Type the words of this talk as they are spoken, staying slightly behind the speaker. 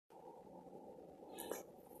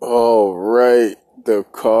All right, the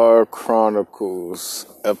Car Chronicles,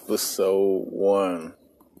 episode 1.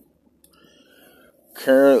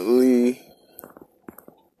 Currently,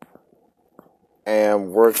 am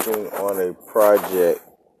working on a project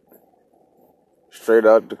straight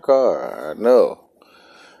out the car. I know.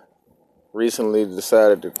 Recently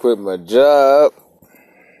decided to quit my job.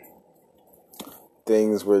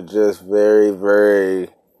 Things were just very, very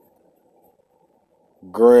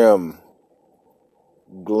grim,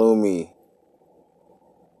 gloomy.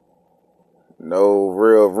 No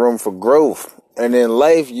real room for growth. And in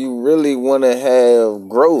life, you really want to have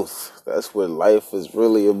growth. That's what life is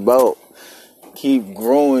really about. Keep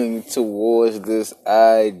growing towards this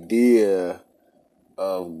idea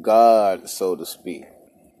of God, so to speak.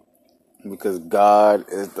 Because God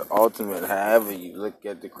is the ultimate. However you look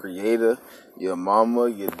at the Creator, your mama,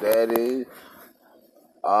 your daddy,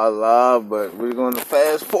 Allah, but we're going to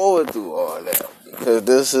fast forward through all that. Because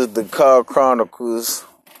this is the Car Chronicles.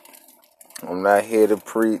 I'm not here to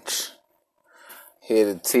preach,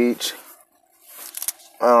 here to teach.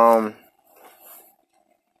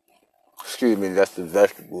 Excuse me, that's the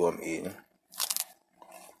vegetable I'm eating.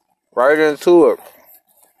 Right into it.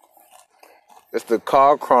 It's the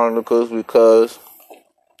Car Chronicles because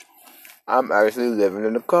I'm actually living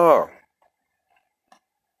in the car.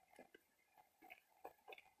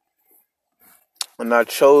 And I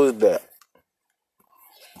chose that.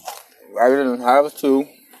 I didn't have to.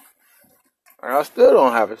 And I still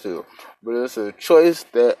don't have to. But it's a choice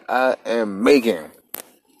that I am making.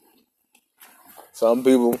 Some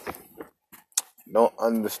people don't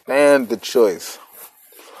understand the choice.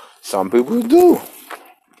 Some people do.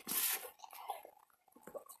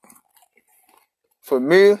 For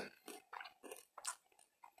me,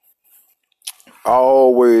 I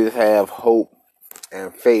always have hope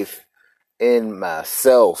and faith in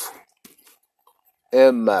myself.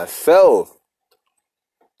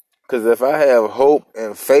 Because if I have hope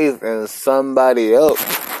and faith in somebody else,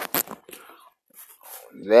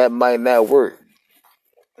 that might not work.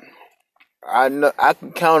 I know I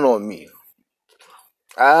can count on me.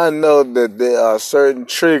 I know that there are certain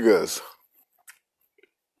triggers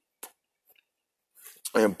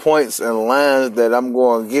and points and lines that I'm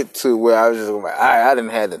going to get to where I was just like, I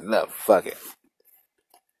didn't have enough. Fuck it.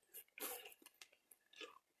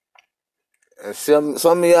 And some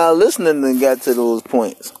of y'all listening then got to those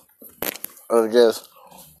points of just,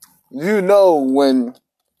 when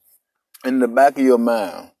in the back of your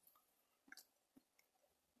mind,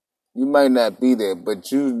 you might not be there,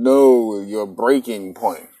 but your breaking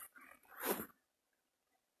point.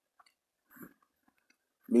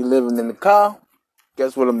 Me living in the car,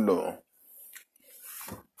 guess what I'm doing?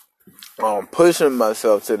 I'm pushing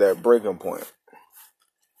myself to that breaking point.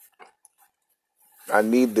 I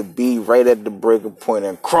need to be right at the breaking point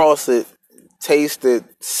and cross it, taste it,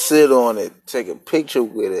 sit on it, take a picture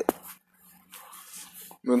with it.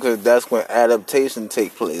 Because that's when adaptation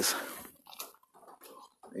takes place.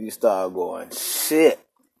 And you start going, shit.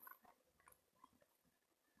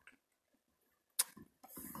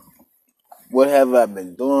 What have I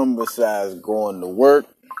been doing besides going to work?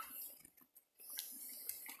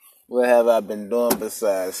 What have I been doing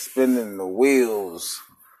besides spinning the wheels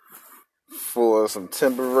for some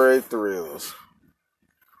temporary thrills?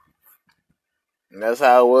 And that's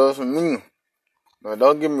how it was for me. Now,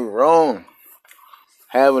 don't get me wrong.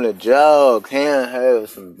 Having a job can have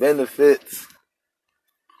some benefits.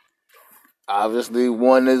 Obviously,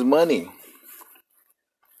 one is money.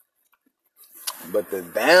 But the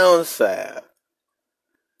downside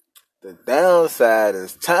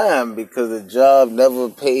is time, because a job never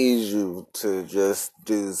pays you to just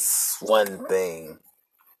do one thing.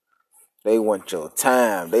 They want your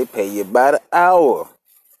time. They pay you by the hour.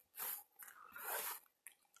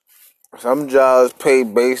 Some jobs pay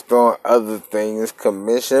based on other things,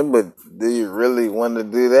 commission, but do you really want to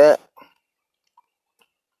do that?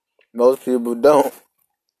 Most people don't.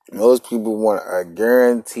 Most people want a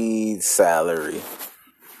guaranteed salary.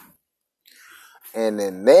 And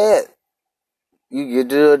in that, you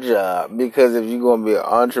get you a job. Because if you're going to be an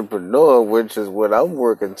entrepreneur, which is what I'm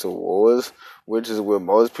working towards, which is what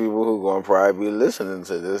most people who are going to probably be listening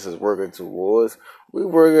to this is working towards, we're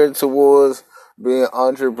working towards being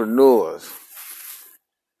entrepreneurs.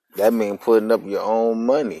 That means putting up your own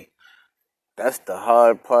money. That's the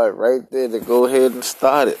hard part right there, to go ahead and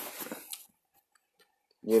start it.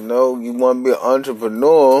 You want to be an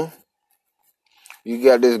entrepreneur. You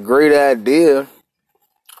got this great idea,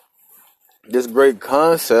 this great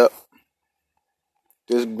concept,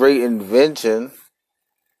 this great invention,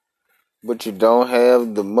 but you don't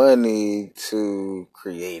have the money to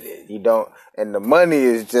create it. You don't, and the money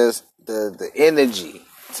is just the energy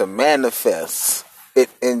to manifest it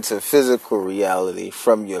into physical reality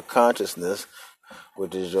from your consciousness,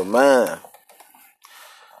 which is your mind.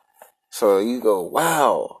 So you go,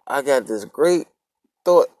 wow, I got this great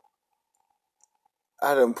thought.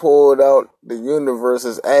 I done pulled out the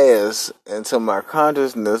universe's ass into my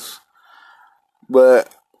consciousness,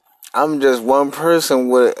 but I'm just one person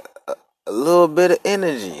with a little bit of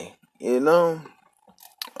energy, you know?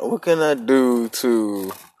 What can I do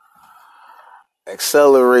to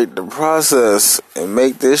accelerate the process and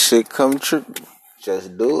make this shit come true?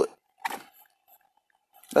 Just do it.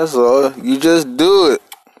 That's all. You just do it.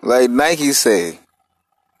 Like Nike say,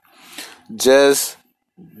 just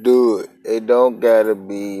do it. It don't gotta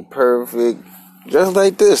be perfect. Just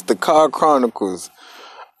like this, the Car Chronicles.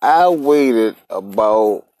 I waited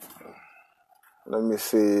about, let me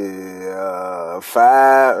see, about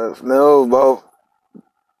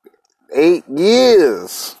 8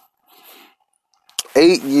 years.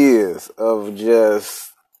 8 years of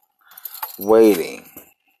just waiting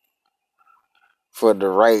for the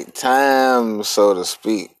right time, so to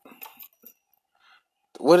speak.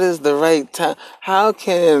 What is the right time? How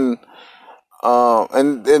can,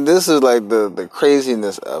 and this is like the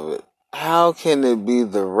craziness of it. How can it be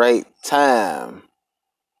the right time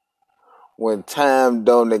when time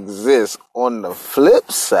don't exist? On the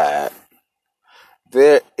flip side,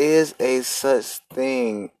 there is a such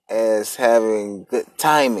thing as having good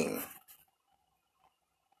timing.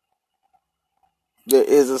 There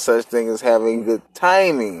is a such thing as having good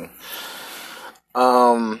timing.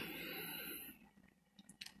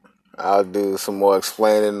 I'll do some more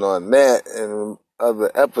explaining on that in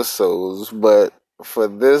other episodes, but for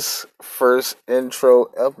this first intro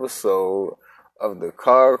episode of the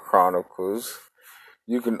Car Chronicles,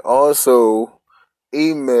 you can also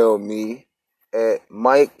email me at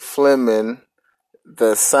Mike Fleming,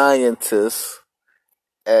 the scientist,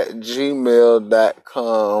 at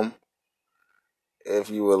gmail.com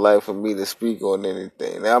if you would like for me to speak on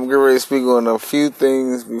anything. Now, I'm getting ready to speak on a few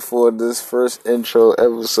things before this first intro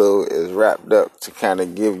episode is wrapped up to kind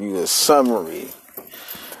of give you a summary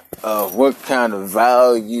of what kind of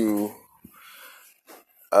value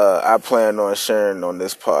I plan on sharing on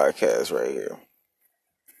this podcast right here.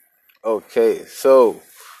 Okay, so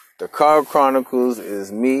the Car Chronicles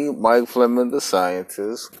is me, Mike Fleming, the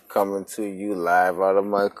scientist, coming to you live out of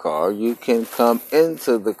my car. You can come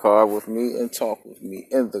into the car with me and talk with me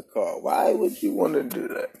in the car. Why would you want to do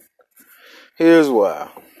that? Here's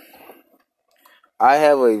why. I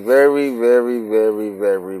have a very, very, very,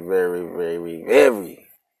 very, very, very, very,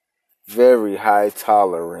 very high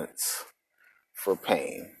tolerance for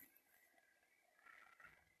pain.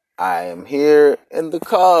 I am here in the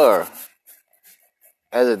car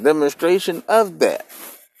as a demonstration of that.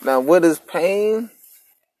 Now, what is pain?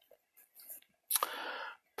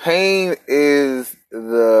 Pain is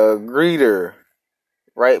the greeter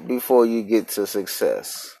right before you get to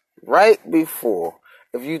success. Right before.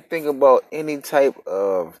 If you think about any type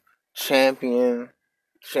of championship,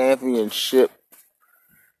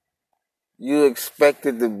 you expect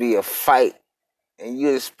it to be a fight. And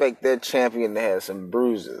you expect that champion to have some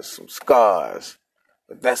bruises, some scars.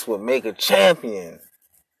 But that's what make a champion.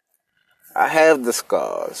 I have the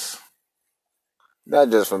scars.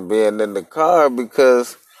 Not just from being in the car,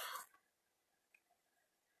 because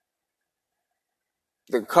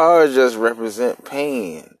the cars just represent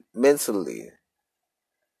pain mentally.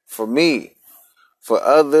 For me. For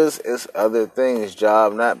others, it's other things.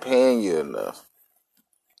 Job not paying you enough.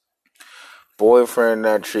 Boyfriend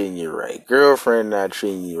not treating you right. Girlfriend not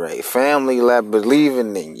treating you right. Family not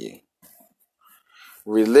believing in you.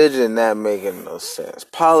 Religion not making no sense.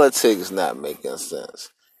 Politics not making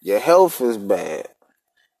sense. Your health is bad.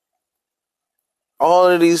 All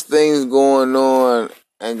of these things going on,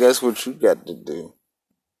 and guess what you got to do?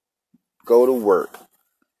 Go to work.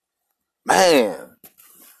 Man.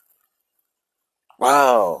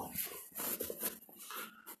 Wow.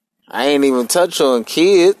 I ain't even touch on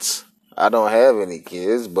kids. I don't have any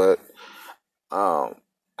kids, but I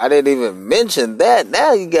didn't even mention that.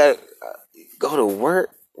 Now you got to go to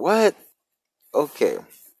work. What? Okay.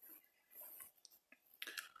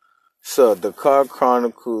 So the Car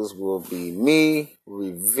Chronicles will be me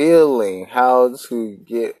revealing how to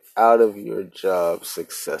get out of your job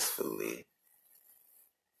successfully.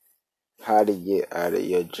 How to get out of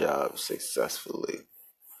your job successfully.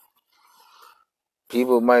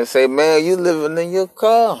 People might say, man, you living in your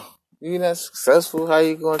car. You're not successful. How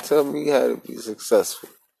you going to tell me how to be successful?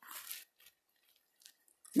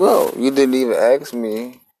 Well, you didn't even ask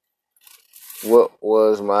me what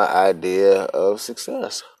was my idea of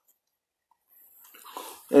success.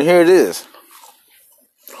 And here it is.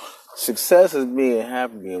 Success is being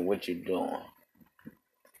happy in what you're doing.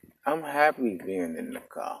 I'm happy being in the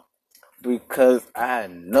car because I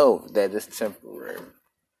know that it's temporary.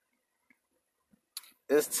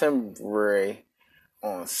 It's temporary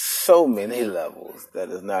on so many levels that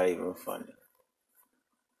it's not even funny.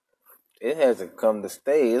 It hasn't come to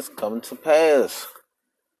stay, it's come to pass.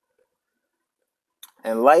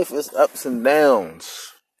 And life is ups and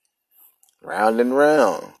downs, round and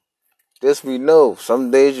round. This we know.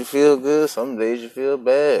 Some days you feel good, some days you feel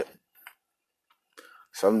bad.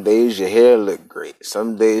 Some days your hair look great.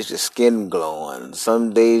 Some days your skin glowing.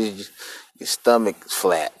 Some days your stomach's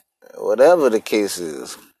flat. Whatever the case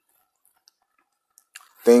is,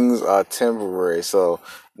 things are temporary. So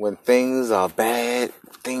when things are bad,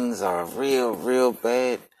 things are real, real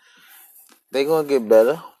bad, they're going to get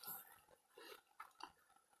better.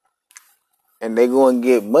 And they're going to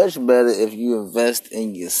get much better if you invest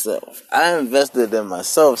in yourself. I invested in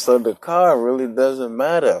myself, so the car really doesn't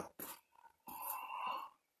matter.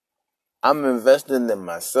 I'm investing in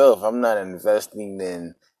myself. I'm not investing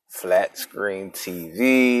in flat screen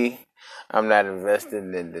TV. I'm not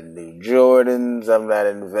investing in the new Jordans. I'm not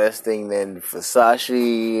investing in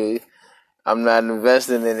Versace. I'm not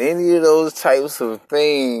investing in any of those types of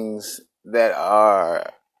things that are,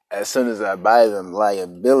 as soon as I buy them,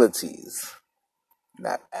 liabilities,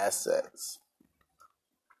 not assets.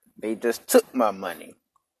 They just took my money.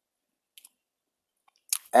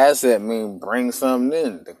 Asset mean bring something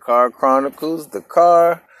in. The Car Chronicles, the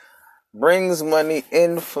car brings money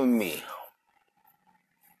in for me.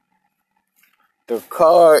 The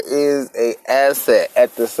car is a asset.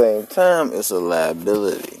 At the same time, it's a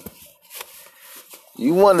liability.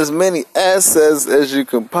 You want as many assets as you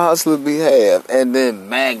can possibly have and then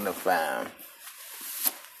magnify them.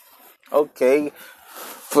 Okay,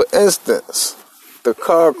 for instance, the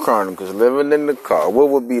Car Chronicles, living in the car. What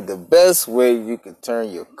would be the best way you could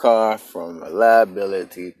turn your car from a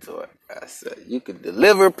liability to an asset? You could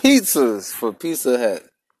deliver pizzas for Pizza Hut,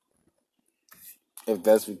 if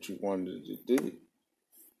that's what you wanted to do.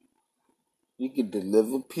 You could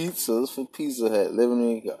deliver pizzas for Pizza Hut, living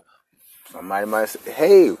in your car. Somebody might say,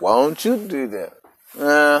 hey, why don't you do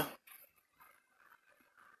that?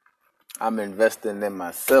 I'm investing in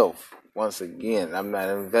myself. Once again, I'm not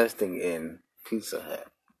investing in Pizza Hut.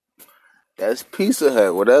 That's Pizza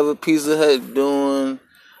Hut. Whatever Pizza Hut doing,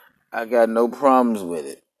 I got no problems with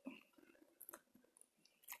it.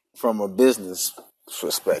 From a business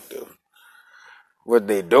perspective. What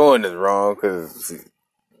they doing is wrong, because,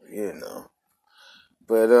 you know.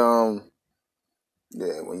 But,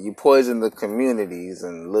 yeah, when you poison the communities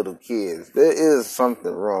and little kids, there is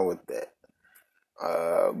something wrong with that.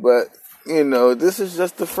 But, you know, this is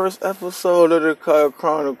just the first episode of the Car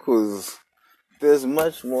Chronicles. There's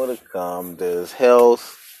much more to come. There's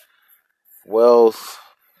health, wealth,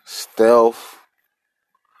 stealth.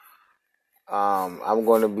 I'm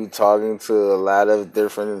going to be talking to a lot of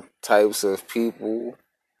different types of people.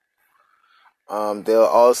 There'll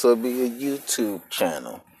also be a YouTube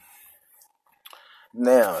channel.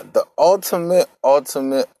 Now, the ultimate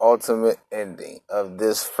ending of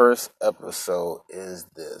this first episode is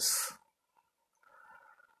this.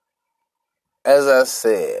 As I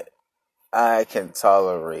said, I can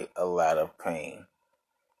tolerate a lot of pain.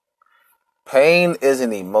 Pain is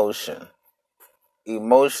an emotion.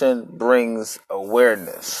 Emotion brings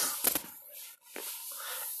awareness.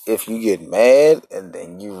 If you get mad and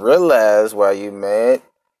then you realize why you're mad,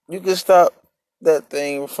 you can stop that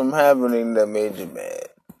thing from happening that made you mad.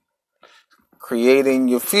 Creating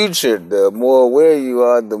your future. The more aware you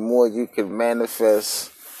are, the more you can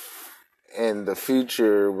manifest in the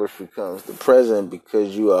future, which becomes the present,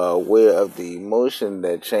 because you are aware of the emotion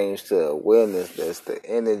that changed to awareness. That's the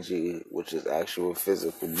energy, which is actual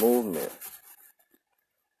physical movement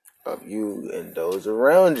of you and those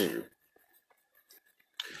around you.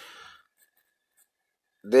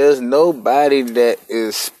 There's nobody that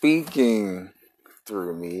is speaking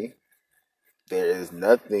through me. There is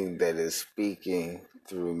nothing that is speaking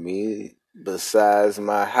through me besides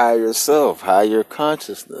my higher self, higher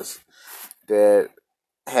consciousness that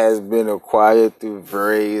has been acquired through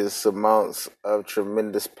various amounts of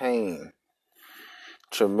tremendous pain.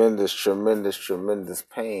 Tremendous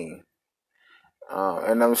pain.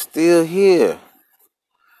 And I'm still here.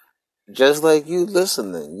 Just like you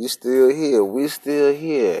listening, you still here. We still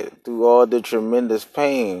here through all the tremendous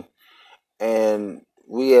pain. And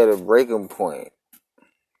we at a breaking point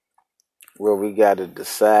where we got to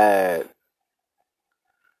decide,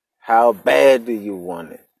 how bad do you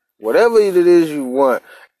want it? Whatever it is you want.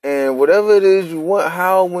 And whatever it is you want,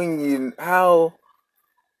 how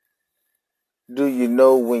do you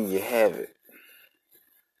know when you have it?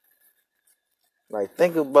 Like,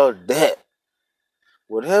 think about that.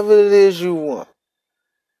 Whatever it is you want,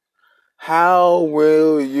 how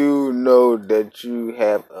will you know that you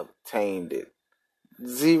have obtained it?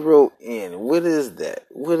 Zero in. What is that?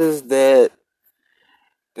 What is that?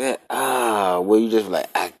 Where you just like,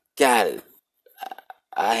 I got it.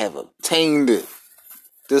 I have obtained it.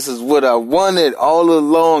 This is what I wanted all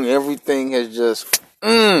along. Everything has just,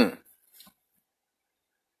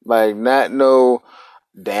 like, not no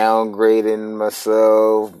downgrading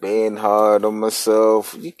myself, being hard on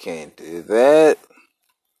myself. You can't do that.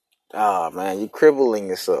 Oh man, you're crippling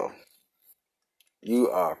yourself. You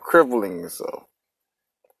are crippling yourself.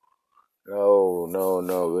 No,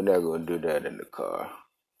 we're not gonna do that in the car.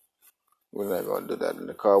 We're not gonna do that in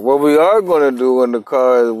the car. What we are gonna do in the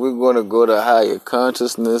car is we're gonna go to higher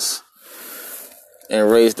consciousness and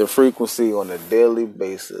raise the frequency on a daily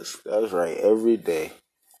basis. That's right, every day.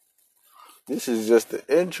 This is just the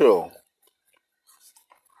intro.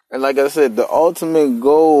 And like I said, the ultimate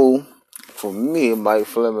goal for me, Mike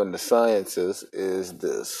Fleming, the scientist, is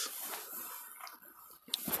this.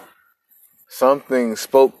 Something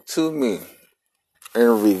spoke to me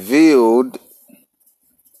and revealed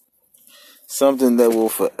something that will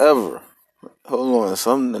forever. Hold on,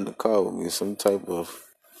 something in the car with me, some type of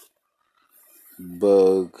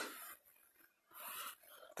bug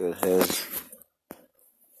that has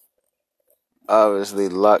obviously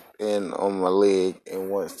locked in on my leg and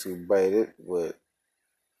wants to bite it, but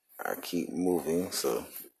I keep moving, so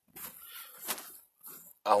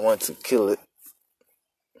I want to kill it.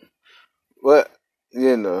 But,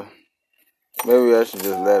 maybe I should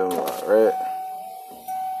just let him out, right?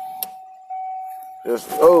 Just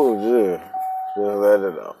let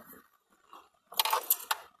it out.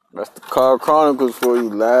 That's the Car Chronicles for you,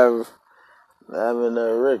 live in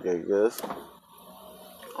that Rick, I guess.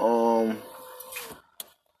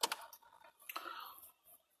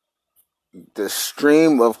 The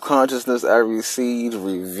stream of consciousness I received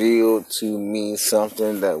revealed to me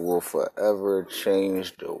something that will forever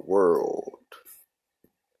change the world.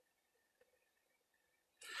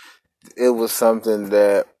 It was something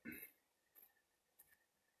that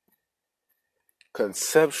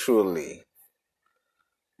conceptually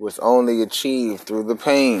was only achieved through the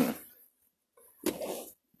pain.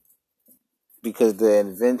 Because the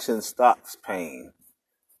invention stops pain.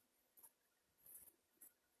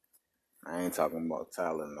 I ain't talking about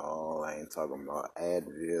Tylenol. I ain't talking about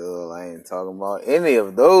Advil. I ain't talking about any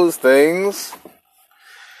of those things.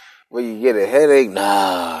 Where you get a headache.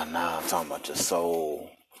 Nah, I'm talking about your soul.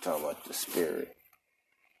 I'm talking about your spirit.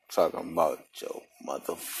 I'm talking about your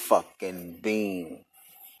motherfucking being.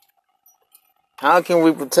 How can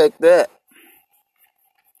we protect that?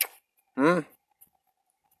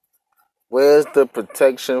 Where's the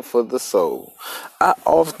protection for the soul? I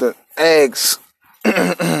often ask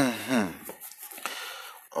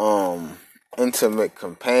intimate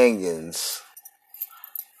companions,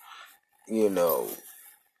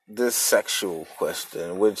 this sexual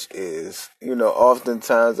question, which is,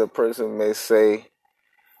 oftentimes a person may say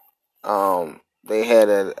they had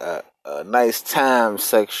a nice time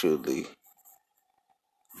sexually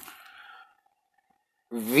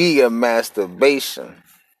via masturbation.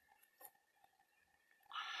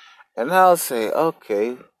 And I'll say,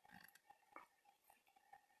 okay,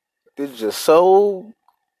 did your soul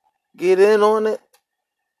get in on it?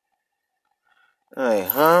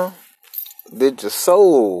 Like, did your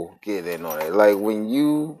soul get in on it? Like when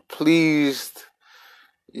you pleased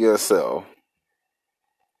yourself,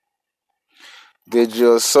 did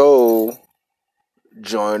your soul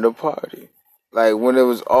join the party? Like when it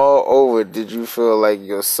was all over, did you feel like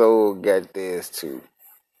your soul got theirs too?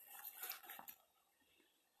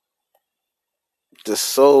 The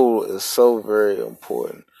soul is so very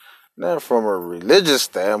important. Not from a religious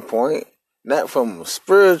standpoint, not from a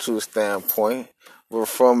spiritual standpoint, but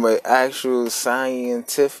from an actual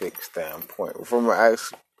scientific standpoint, from an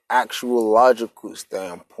actual logical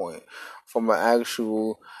standpoint, from an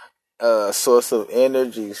actual source of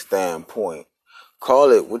energy standpoint.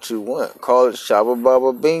 Call it what you want. Call it Shabba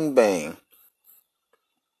Baba Bing Bang.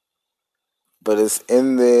 But it's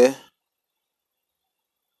in there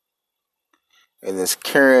and it's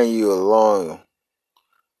carrying you along.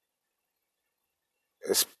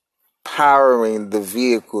 It's powering the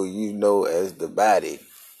vehicle you know as the body.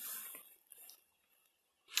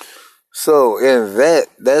 So in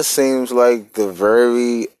that seems like the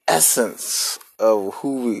very essence of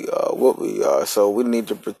who we are, what we are. So we need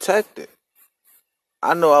to protect it.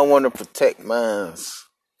 I know I want to protect mine.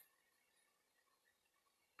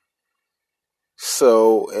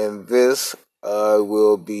 So in this, I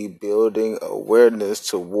will be building awareness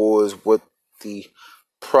towards what the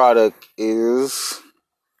product is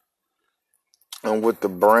and what the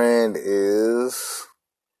brand is.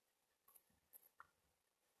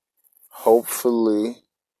 Hopefully,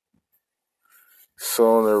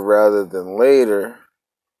 sooner rather than later,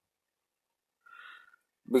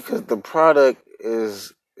 because the product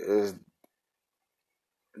is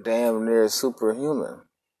damn near superhuman.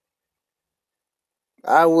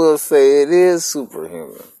 I will say it is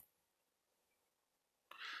superhuman.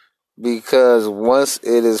 Because once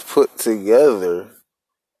it is put together,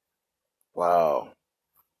 wow.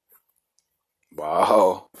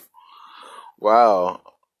 Wow. Wow.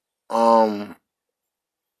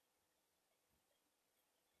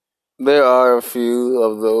 There are a few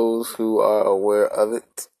of those who are aware of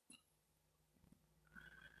it.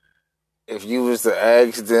 If you was to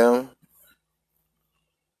ask them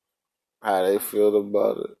how they feel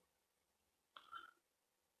about it,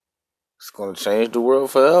 it's going to change the world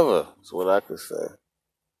forever. That's what I could say.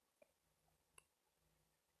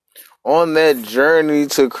 On that journey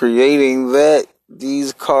to creating that,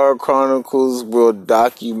 these car chronicles will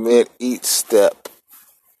document each step.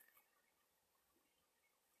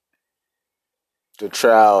 The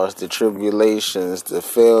trials, the tribulations, the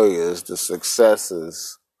failures, the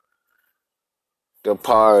successes, the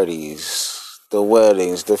parties, the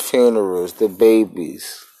weddings, the funerals, the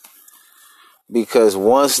babies. Because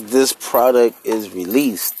once this product is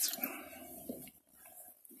released,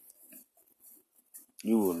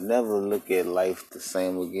 you will never look at life the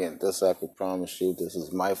same again. This I can promise you. This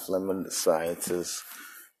is Mike Fleming, the Scientist,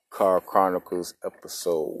 Car Chronicles,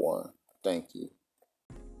 Episode 1. Thank you.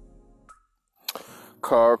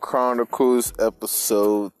 Car Chronicles,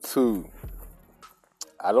 Episode 2.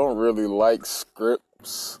 I don't really like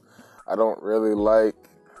scripts. I don't really like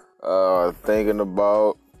thinking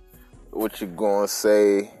about what you're going to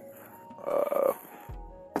say.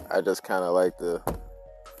 I just kind of like to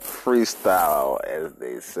freestyle, as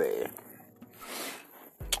they say.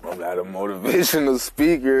 I'm not a motivational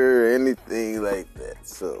speaker or anything like that.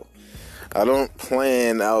 So I don't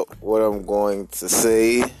plan out what I'm going to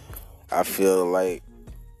say. I feel like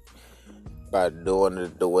by doing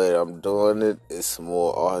it the way I'm doing it, it's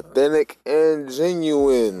more authentic and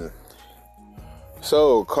genuine.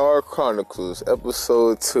 So, Car Chronicles,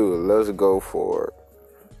 Episode 2. Let's go for it.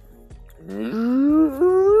 I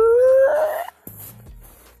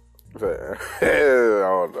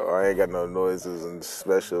don't know. I ain't got no noises and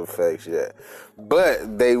special effects yet.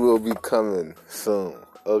 But they will be coming soon.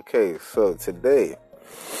 Okay, so today,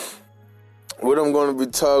 what I'm going to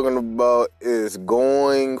be talking about is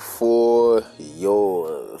going for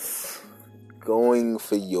yours. Going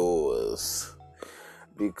for yours.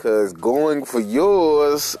 Because going for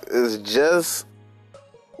yours is just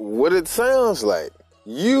what it sounds like.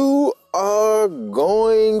 You are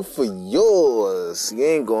going for yours. You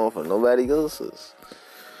ain't going for nobody else's.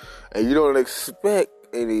 And you don't expect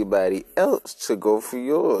anybody else to go for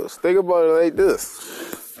yours. Think about it like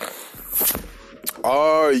this.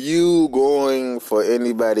 Are you going for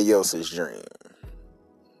anybody else's dream?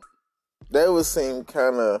 That would seem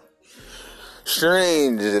kind of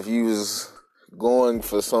strange if you was going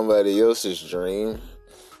for somebody else's dream.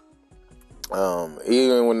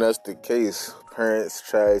 Even when that's the case, parents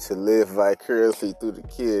try to live vicariously through the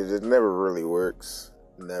kids. It never really works.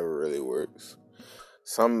 Never really works.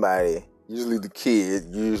 Somebody, usually the kid,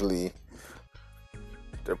 usually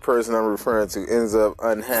the person I'm referring to, ends up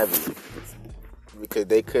unhappy because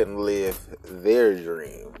they couldn't live their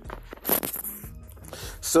dream.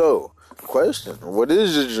 So, question, what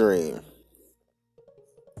is your dream?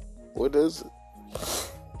 What is it?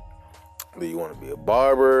 Do you want to be a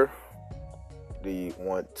barber? Do you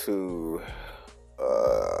want to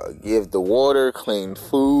give the water, clean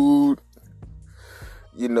food?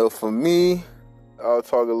 You know, for me, I'll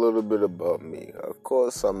talk a little bit about me. Of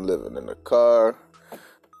course, I'm living in a car.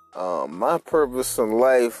 My purpose in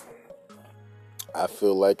life, I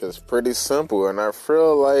feel like it's pretty simple, and I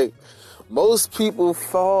feel like most people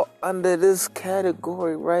fall under this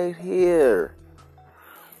category right here.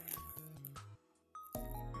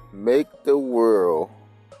 Make the world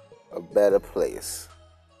a better place.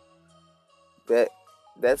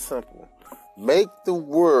 That's simple. Make the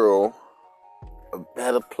world a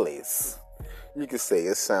better place. You can say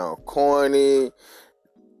it sounds corny,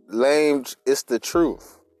 lame. It's the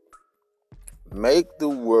truth. Make the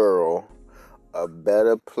world a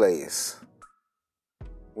better place.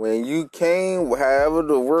 When you came, however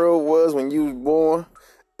the world was when you was born,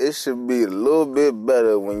 it should be a little bit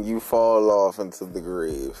better when you fall off into the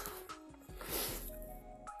grave.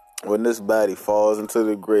 When this body falls into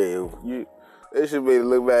the grave, it should be to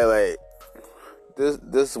look back like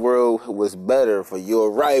this world was better for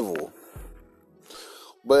your arrival.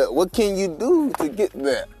 But what can you do to get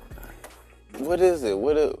that? What is it?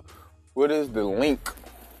 What is the link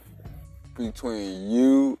between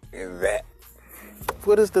you and that?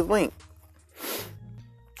 What is the link?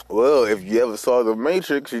 Well, if you ever saw The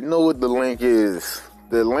Matrix, you know what the link is.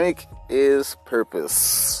 The link is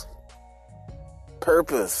purpose.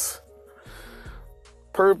 Purpose.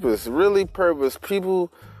 Purpose. Really purpose.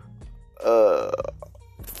 People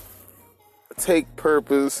take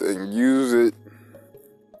purpose and use it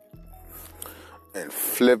and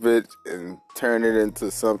flip it and turn it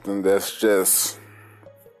into something that's just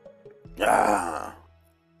I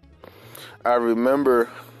remember,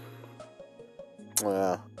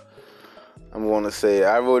 well, I'm going to say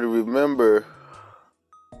I would remember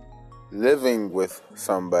living with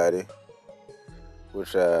somebody,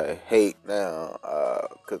 which I hate now,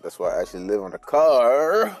 because that's why I actually live in a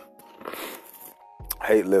car. I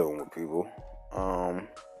hate living with people.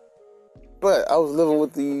 But I was living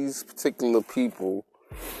with these particular people,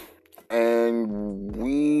 and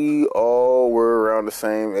we all were around the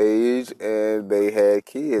same age, and they had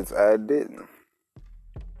kids. I didn't.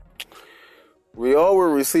 We all were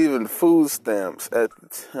receiving food stamps at the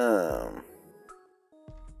time.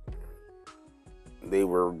 They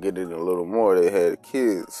were getting a little more. They had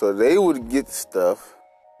kids. So they would get stuff.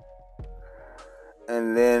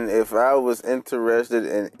 And then if I was interested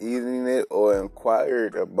in eating it or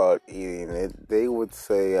inquired about eating it, they would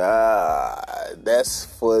say, that's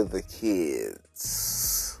for the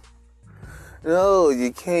kids. No,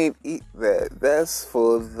 you can't eat that. That's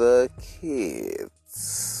for the kids.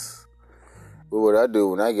 But what I do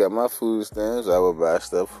when I got my food stamps, I would buy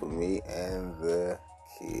stuff for me and the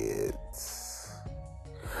kids.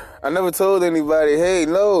 I never told anybody, hey,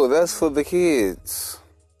 no, that's for the kids.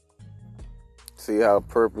 See how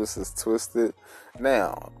purpose is twisted?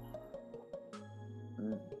 Now,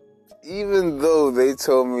 even though they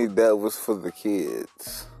told me that was for the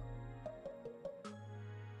kids,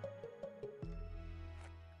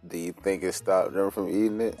 do you think it stopped them from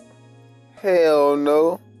eating it? Hell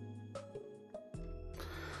no.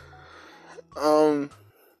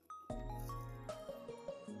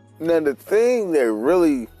 Now the thing that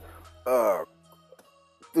really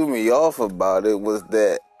threw me off about it was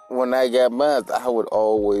that when I got mine, I would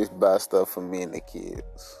always buy stuff for me and the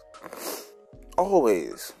kids.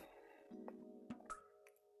 Always.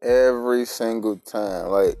 Every single time.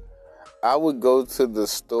 Like, I would go to the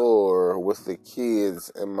store with the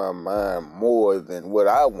kids in my mind more than what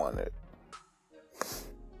I wanted.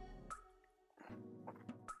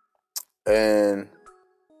 And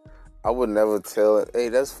I would never tell it, hey,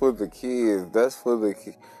 that's for the kids. That's for the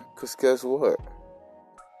kids. Because guess what?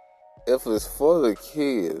 If it's for the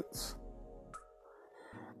kids,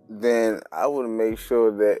 then I would make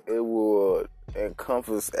sure that it would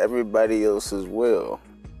encompass everybody else as well.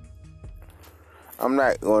 I'm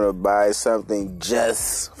not going to buy something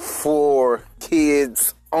just for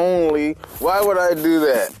kids only. Why would I do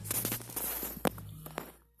that?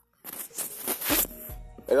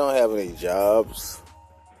 They don't have any jobs.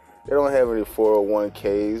 They don't have any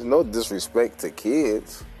 401ks. No disrespect to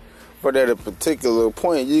kids. But at a particular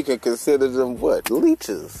point, you can consider them what?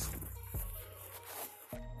 Leeches.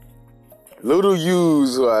 Little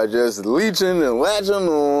yous who are just leeching and latching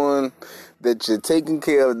on that you're taking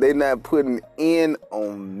care of. They're not putting in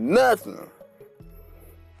on nothing.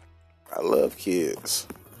 I love kids.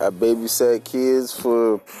 I babysat kids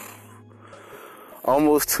for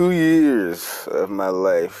almost 2 years of my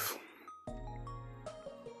life.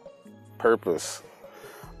 Purpose.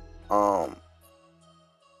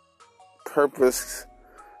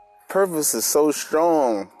 Purpose is so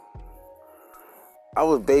strong. I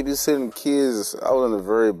was babysitting kids. I was in a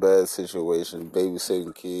very bad situation,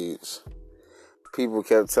 babysitting kids. People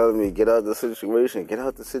kept telling me, get out the situation, get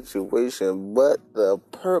out the situation. But the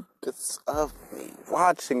purpose of me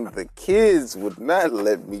watching the kids would not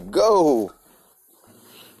let me go.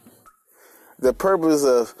 The purpose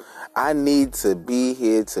of, I need to be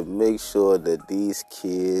here to make sure that these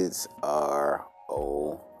kids are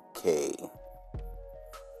okay.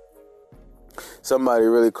 Somebody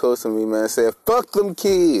really close to me, man, said, fuck them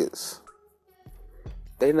kids.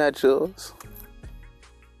 They not yours.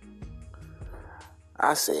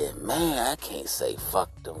 I said, man, I can't say fuck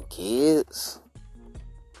them kids.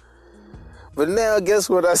 But now guess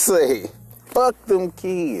what I say? Fuck them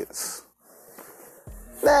kids.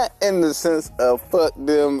 Not in the sense of fuck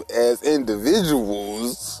them as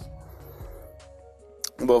individuals,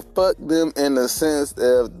 but fuck them in the sense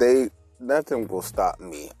of nothing will stop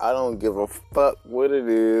me. I don't give a fuck what it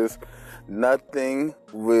is. Nothing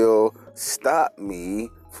will stop me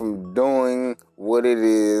from doing what it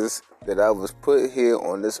is that I was put here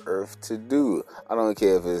on this earth to do. I don't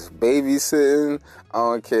care if it's babysitting. I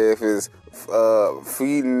don't care if it's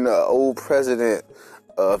feeding the old president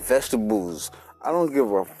vegetables. I don't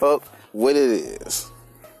give a fuck what it is.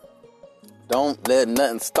 Don't let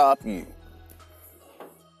nothing stop you.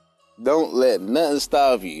 Don't let nothing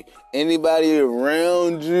stop you. Anybody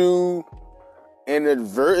around you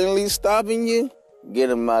inadvertently stopping you, get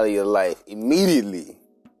them out of your life immediately.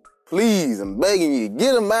 Please, I'm begging you,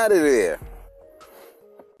 get them out of there.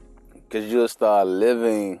 Because you'll start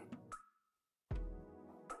living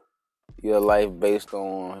your life based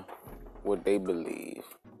on what they believe.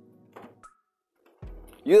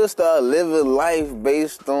 You'll start living life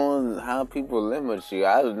based on how people limit you.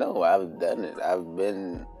 I know, I've done it. I've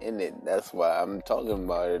been in it. That's why I'm talking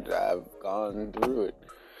about it. I've gone through it.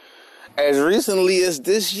 As recently as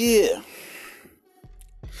this year.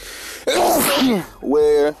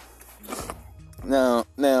 Where, now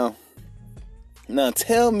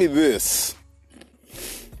tell me this.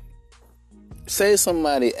 Say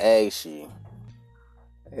somebody asks you,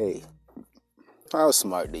 hey, how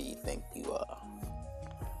smart do you think you are?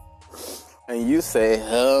 And you say,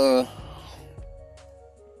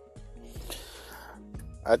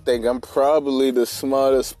 I think I'm probably the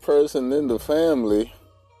smartest person in the family.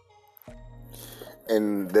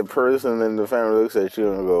 And the person in the family looks at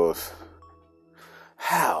you and goes,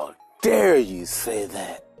 how dare you say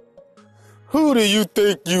that? Who do you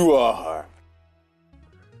think you are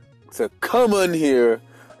to come in here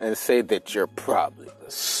and say that you're probably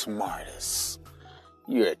the smartest?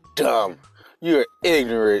 You're dumb. You're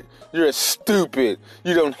ignorant. You're stupid.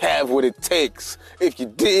 You don't have what it takes. If you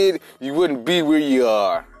did, you wouldn't be where you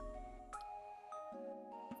are.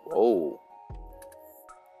 Whoa.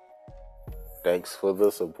 Thanks for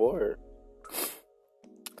the support.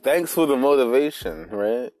 Thanks for the motivation,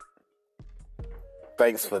 right?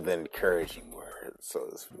 Thanks for the encouraging words, so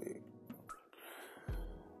to speak.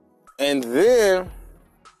 And then,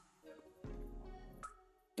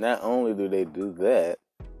 not only do they do that,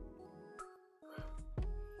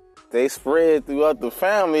 they spread throughout the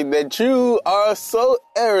family that you are so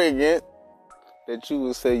arrogant that you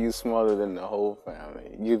would say you're smarter than the whole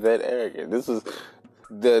family. You're that arrogant. This is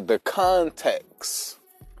the context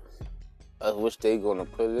of which they're going to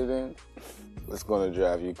put it in. It's going to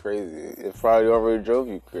drive you crazy. It probably already drove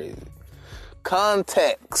you crazy.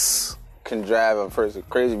 Context can drive a person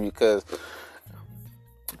crazy because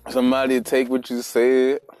somebody take what you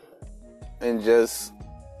said and just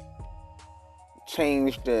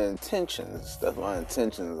change their intentions. That's why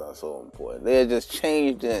intentions are so important. They just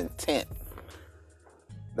change their intent.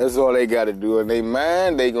 That's all they got to do. In their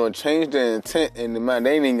mind, they going to change their intent in their mind.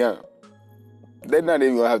 They're not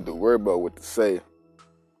even going to have to worry about what to say,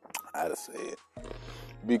 how to say it.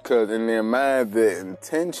 Because in their mind, the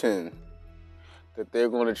intention that they're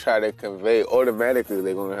going to try to convey, automatically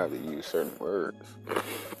they're going to have to use certain words.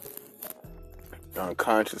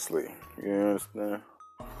 Unconsciously. You understand?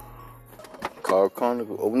 Call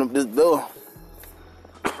Chronicle, open up this door.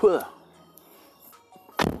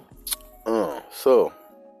 So,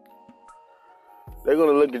 they're going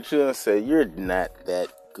to look at you and say, you're not that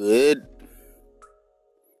good.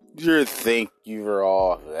 You think you're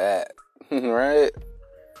all that. Right?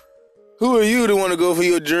 Who are you to want to go for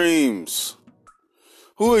your dreams?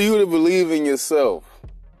 Who are you to believe in yourself?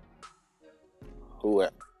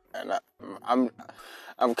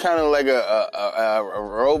 I'm kind of like a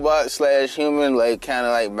robot / human, like kind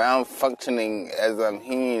of like malfunctioning as I'm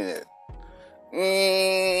hearing it.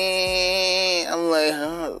 I'm like,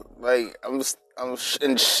 huh? Like I'm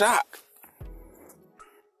in shock.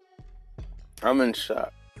 I'm in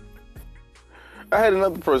shock. I had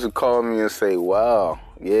another person call me and say, "Wow,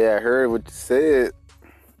 yeah, I heard what you said."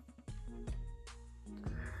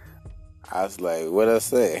 I was like, what'd I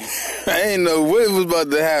say? I didn't know what was about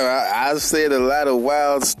to happen. I said a lot of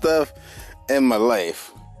wild stuff in my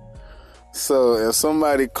life. So if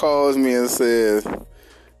somebody calls me and says,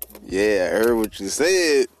 yeah, I heard what you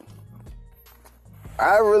said,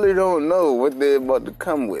 I really don't know what they're about to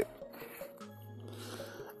come with.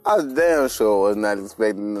 I was damn sure I was not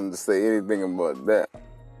expecting them to say anything about that.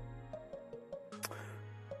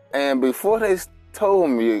 And before they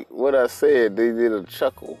told me what I said, they did a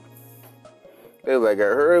chuckle. They were like, I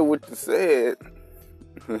heard what you said.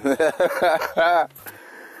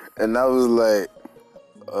 And I was like,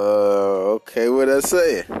 Okay, what I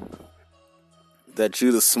say? That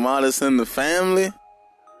you the smartest in the family?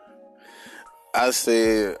 I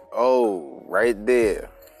said, oh, right there.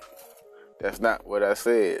 That's not what I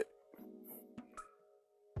said.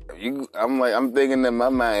 I'm thinking in my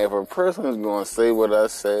mind, if a person is going to say what I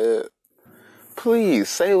said, please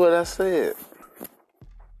say what I said.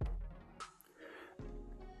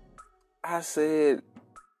 I said,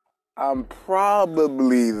 I'm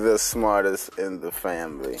probably the smartest in the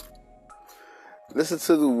family. Listen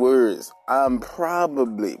to the words. I'm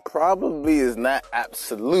probably. Probably is not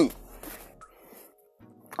absolute.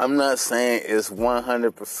 I'm not saying it's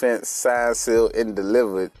 100% signed, sealed, and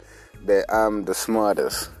delivered that I'm the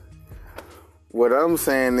smartest. What I'm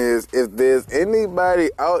saying is, if there's anybody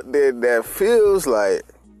out there that feels like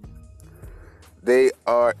they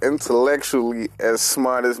are intellectually as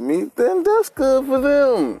smart as me, then that's good for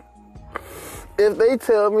them. If they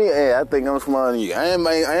tell me, hey, I think I'm smarter than you, I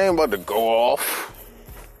ain't about to go off.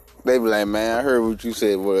 They be like, man, I heard what you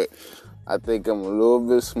said, but I think I'm a little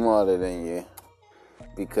bit smarter than you.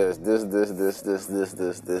 Because this, and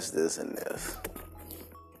this.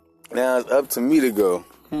 Now it's up to me to go,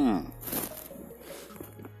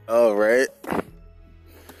 alright.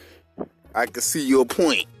 I can see your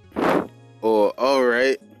point. Or,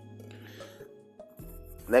 alright.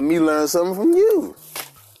 Let me learn something from you.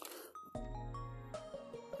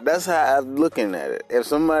 That's how I'm looking at it. If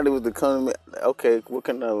somebody was to come to me, okay, what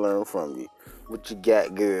can I learn from you? What you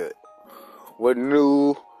got good? What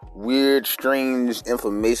new, weird, strange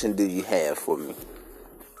information do you have for me?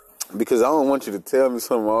 Because I don't want you to tell me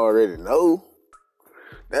something I already know.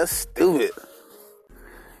 That's stupid.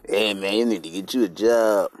 Hey, man, you need to get you a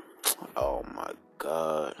job. Oh, my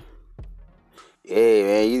God. Hey,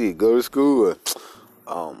 man, you need to go to school.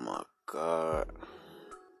 Oh, my God.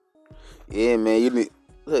 Yeah, man, you need...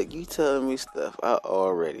 Look, you telling me stuff I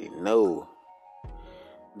already know.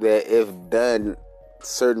 That if done,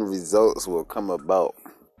 certain results will come about.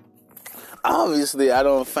 Obviously, I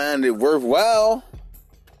don't find it worthwhile.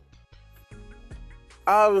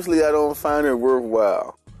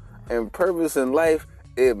 And purpose in life,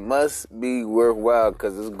 it must be worthwhile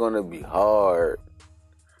because it's going to be hard.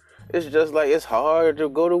 It's just like it's hard to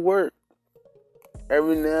go to work.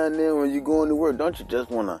 Every now and then when you go into work, don't you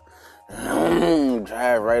just want to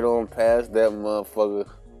drive right on past that motherfucker?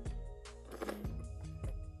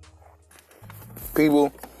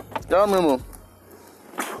 People,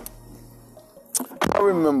 I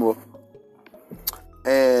remember,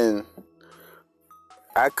 and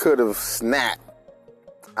I could have snapped.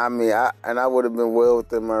 I would have been well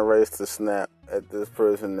within my rights to snap at this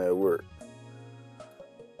person at work.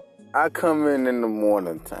 I come in the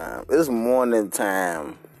morning time. It's morning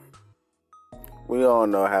time. We all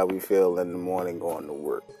know how we feel in the morning going to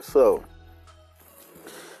work. So,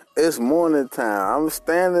 it's morning time. I'm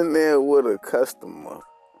standing there with a customer,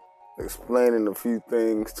 explaining a few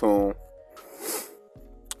things to him.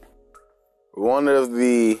 One of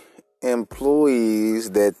the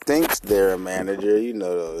employees that thinks they're a manager, you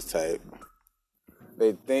know those type.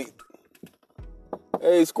 They think,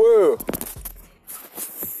 hey, squirrel.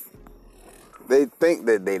 They think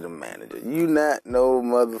that they the manager. You not no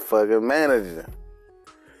motherfucking manager.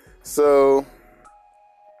 So,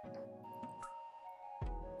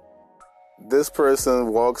 this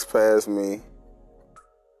person walks past me,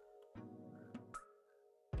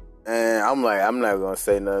 and I'm like, I'm not gonna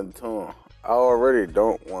say nothing to him. I already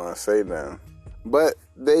don't want to say nothing. But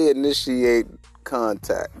they initiate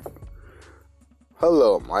contact.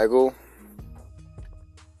 Hello, Michael.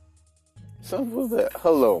 Simple as that.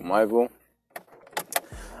 Hello, Michael.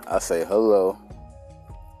 I say hello.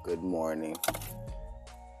 Good morning.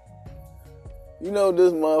 You know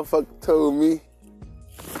this motherfucker told me?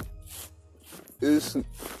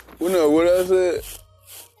 What I said?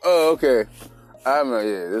 Oh, okay.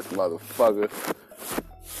 This motherfucker.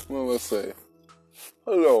 What am I say?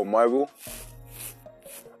 Hello, Michael.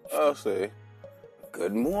 I'll say,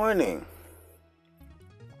 good morning.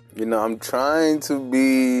 You know, I'm trying to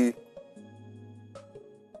be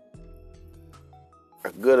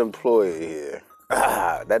a good employee here.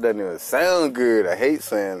 That doesn't even sound good. I hate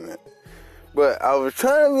saying that. But I was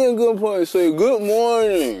trying to be a good employee, say good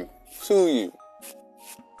morning to you.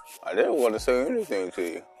 I didn't want to say anything to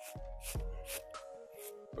you.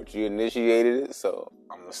 But you initiated it, so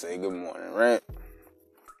I'm going to say good morning, right?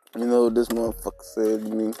 You know what this motherfucker said to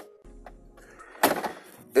me?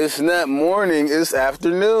 It's not morning, it's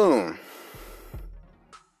afternoon.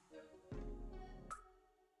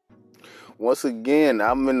 Once again,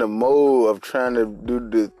 I'm in the mode of trying to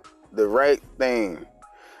do the right thing.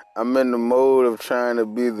 I'm in the mode of trying to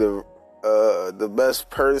be the the best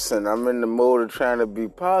person. I'm in the mode of trying to be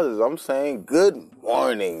positive. I'm saying good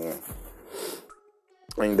morning.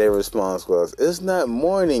 And their response was, it's not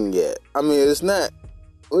morning yet. I mean, it's not.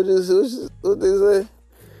 What they say?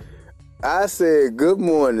 I said good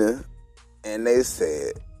morning, and they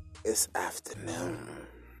said it's afternoon.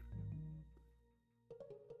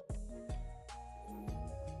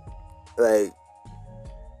 Like,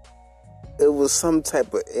 it was some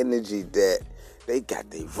type of energy that they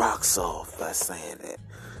got their rocks off by saying it.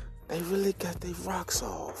 They really got their rocks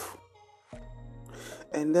off.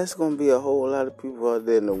 And that's going to be a whole lot of people out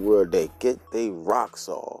there in the world that get their rocks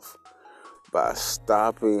off by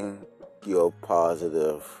stopping your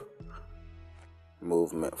positive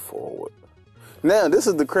movement forward. Now, this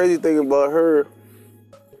is the crazy thing about her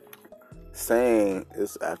saying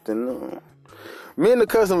it's afternoon. Me and the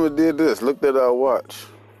customer did this. Looked at our watch.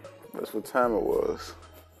 That's what time it was.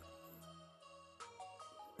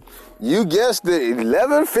 You guessed it,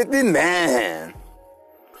 11:59.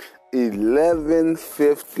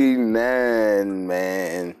 11:59,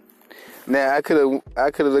 man. Now I could have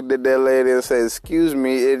looked at that lady and said, "Excuse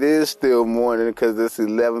me, it is still morning because it's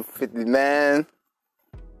 11:59."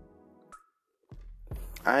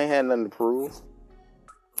 I ain't had nothing to prove.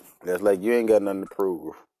 That's like you ain't got nothing to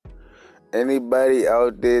prove. Anybody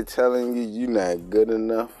out there telling you you're not good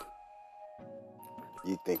enough?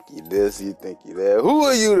 You think you this, you think you that. Who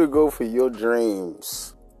are you to go for your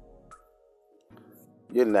dreams?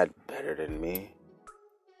 You're not better than me.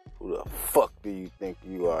 Who the fuck do you think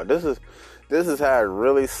you are? This is how it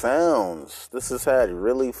really sounds. This is how it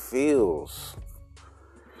really feels.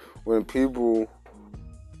 When people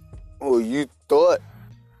who you thought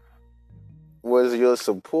was your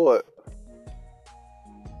support,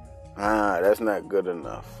 that's not good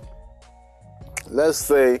enough. Let's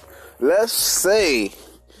say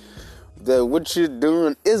that what you're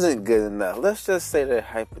doing isn't good enough. Let's just say that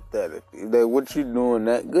hypothetically, that what you're doing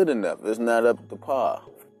not good enough. It's not up to par.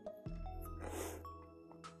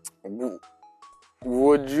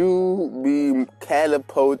 Would you be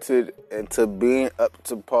catapulted into being up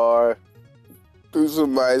to par through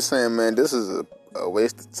somebody saying, man, this is a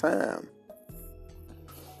waste of time?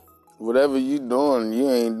 Whatever you doing, you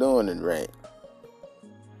ain't doing it right.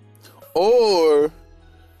 Or,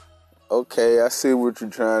 okay, I see what you're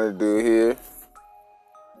trying to do here.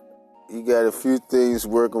 You got a few things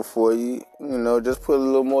working for you. You know, just put a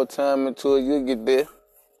little more time into it, you'll get there.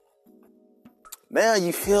 Now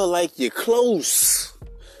you feel like you're close.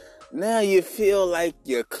 And when you feel like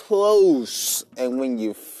you're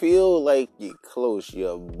close,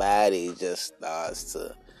 your body just starts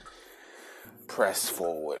to press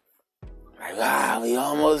forward. Like, we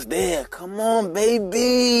almost there. Come on,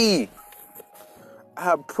 baby.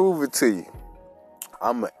 I'll prove it to you.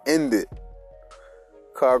 I'm going to end it.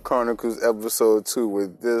 Car Chronicles episode 2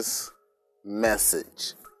 with this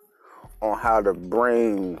message on how the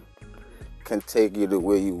brain can take you to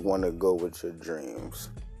where you want to go with your dreams.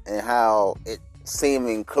 And how it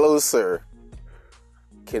seeming closer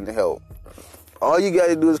can help. All you got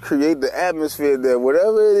to do is create the atmosphere that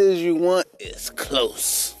whatever it is you want is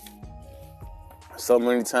close. So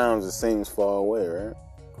many times it seems far away, right?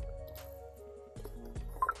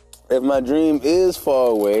 If my dream is far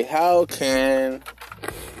away, how can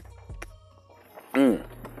it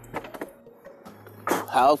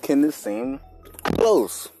seem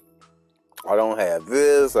close? I don't have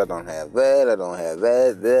this, I don't have that, I don't have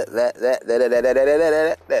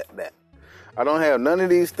that. I don't have none of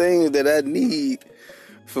these things that I need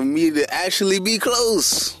for me to actually be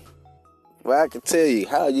close. Well, I can tell you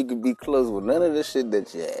how you can be close with none of the shit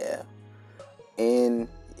that you have in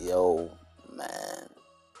your mind.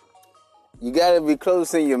 You gotta be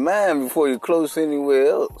close in your mind before you're close anywhere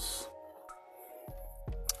else.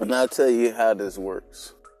 And I'll tell you how this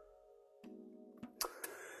works.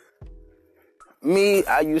 Me,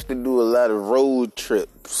 I used to do a lot of road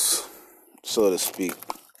trips, so to speak.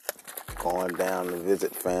 Going down to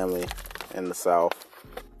visit family in the South.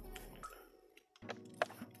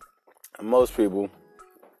 And most people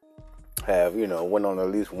have, went on at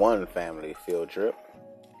least one family field trip.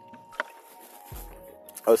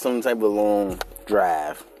 Or some type of long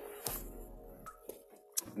drive.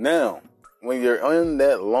 Now, when you're on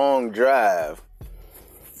that long drive,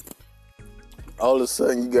 all of a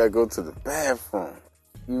sudden you gotta go to the bathroom.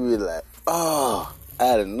 You be like, out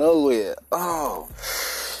of nowhere, I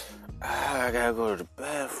gotta go to the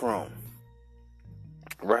bathroom.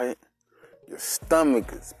 Right? Your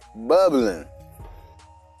stomach is bubbling.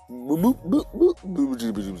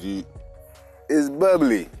 It's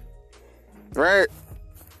bubbly. Right?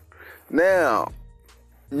 Now,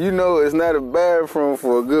 You know it's not a bathroom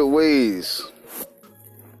for a good ways.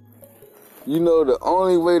 You know the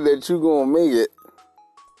only way that you gonna make it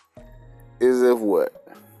is if what?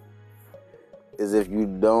 Is if you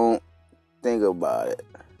don't think about it.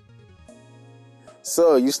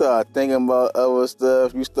 So you start thinking about other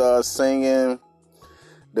stuff. You start singing.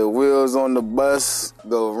 The wheels on the bus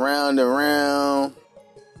go round and round.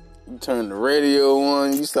 You turn the radio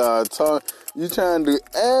on. You start talking. You trying to do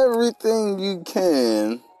everything you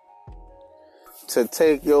can to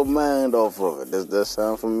take your mind off of it. Does that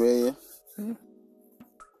sound familiar? You're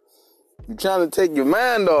trying to take your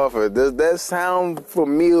mind off it. Does that sound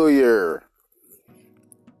familiar?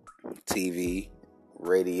 TV,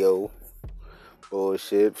 radio,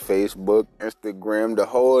 bullshit, Facebook, Instagram, the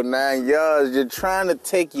whole 9 yards. You're trying to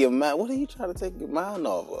take your mind. What are you trying to take your mind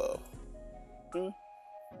off of?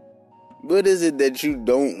 What is it that you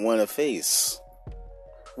don't want to face?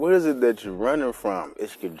 What is it that you're running from?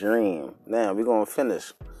 It's your dream. Now, we're going to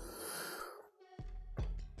finish.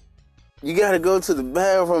 You got to go to the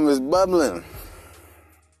bathroom. It's bubbling.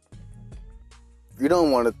 You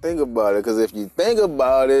don't want to think about it, because if you think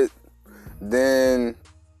about it, then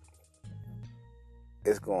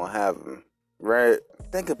it's going to happen, right?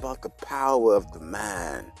 Think about the power of the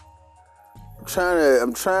mind.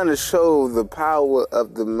 I'm trying to show the power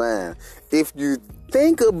of the mind. If you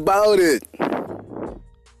think about it,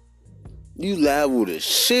 you liable to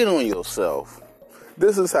shit on yourself.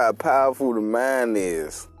 This is how powerful the mind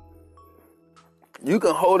is. You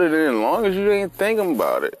can hold it in as long as you ain't thinking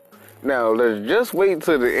about it. Now, let's just wait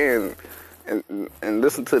till the end and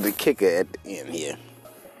listen to the kicker at the end here.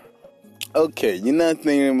 Okay, you're not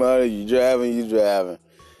thinking about it. You're driving.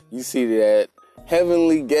 You see that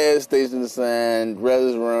heavenly gas station sign,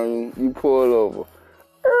 restaurant. You pull over.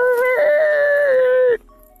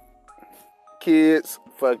 Kids,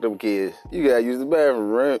 fuck them kids. You gotta use the bathroom,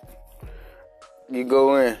 right? You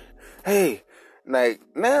go in. Hey, like,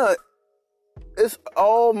 now it's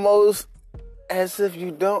almost as if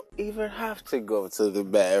you don't even have to go to the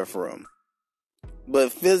bathroom.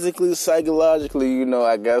 But physically, psychologically, you know,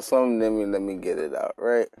 I got something, let me get it out,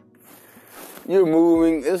 right? You're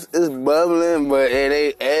moving, it's bubbling, but it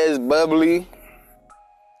ain't as bubbly.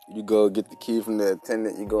 You go get the key from the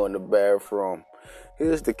attendant, you go in the bathroom.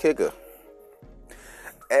 Here's the kicker.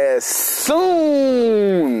 As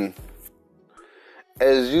soon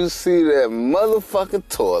as you see that motherfucking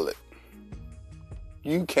toilet,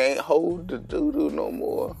 you can't hold the doo-doo no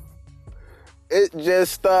more. It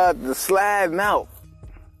just started sliding out.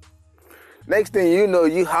 Next thing you know,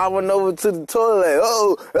 you hopping over to the toilet.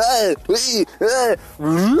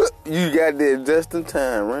 You got there just in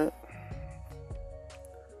time, right?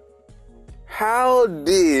 How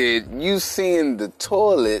did you seeing the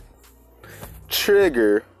toilet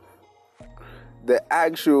trigger the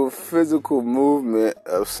actual physical movement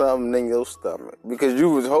of something in your stomach? Because you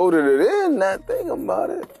was holding it in, not thinking about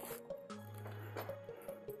it.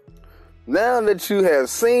 Now that you have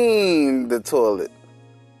seen the toilet,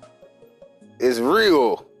 it's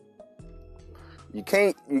real. You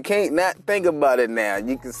can't not think about it now.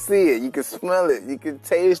 You can see it, you can smell it, you can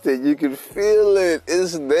taste it, you can feel it.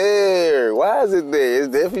 It's there. Why is it there? It's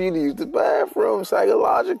there for you to use the bathroom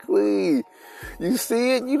psychologically. You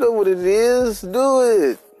see it, you know what it is, do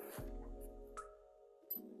it.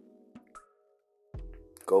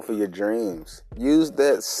 Go for your dreams. Use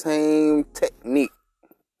that same technique.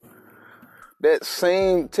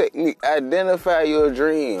 Identify your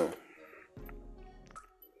dream.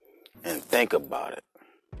 And think about it.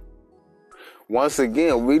 Once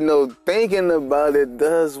again, we know thinking about it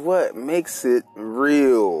does what? Makes it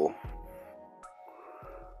real.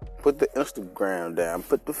 Put the Instagram down.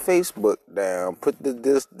 Put the Facebook down. Put the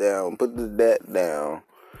this down. Put the that down.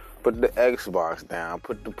 Put the Xbox down.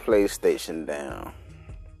 Put the PlayStation down.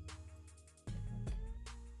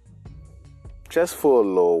 Just for a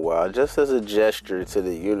little while. Just as a gesture to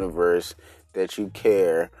the universe that you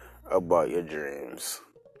care about your dreams.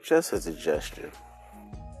 Just as a gesture.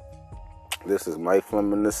 This is Mike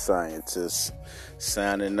Fleming, the Scientist,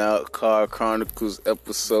 signing out. Car Chronicles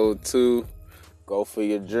Episode 2. Go for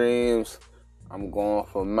your dreams. I'm going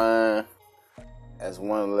for mine. As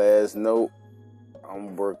one last note,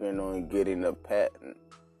 I'm working on getting a patent.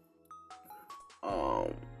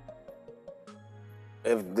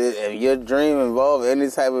 If your dream involves any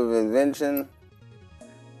type of invention,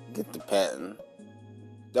 get the patent.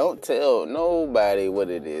 Don't tell nobody what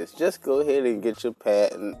it is. Just go ahead and get your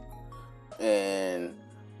patent and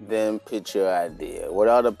then pitch your idea.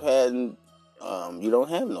 Without a patent, you don't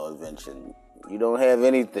have no invention. You don't have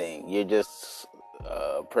anything. You're just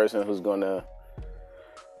a person who's going to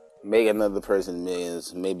make another person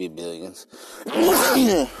millions, maybe billions.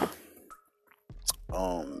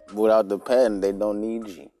 Without the patent, they don't need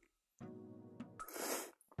you.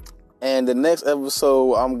 And the next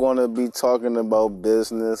episode, I'm going to be talking about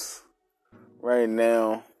business. Right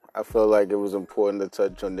now, I feel like it was important to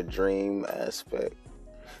touch on the dream aspect.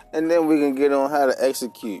 And then we can get on how to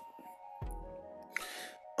execute.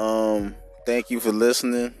 Thank you for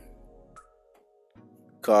listening.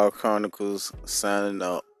 Car Chronicles signing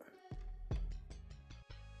out.